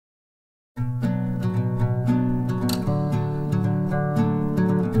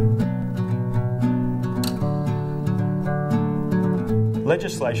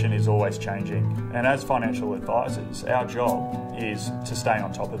Legislation is always changing, and as financial advisors, our job is to stay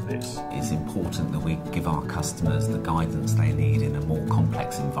on top of this. It's important that we give our customers the guidance they need in a more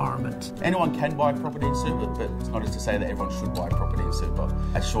complex environment. Anyone can buy property in super, but it's not as to say that everyone should buy property in super.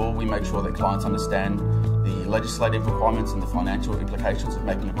 At Shaw, we make sure that clients understand the legislative requirements and the financial implications of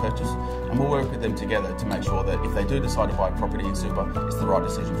making a purchase, and we'll work with them together to make sure that if they do decide to buy property in super, it's the right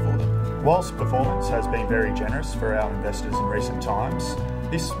decision for them. Whilst performance has been very generous for our investors in recent times,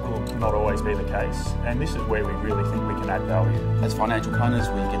 this will not always be the case, and this is where we really think we can add value. As financial planners,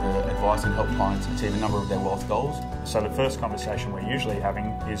 we give advice and help clients achieve a number of their wealth goals. So the first conversation we're usually having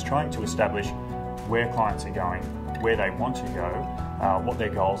is trying to establish where clients are going, where they want to go, what their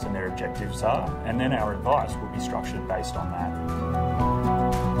goals and their objectives are, and then our advice will be structured based on that.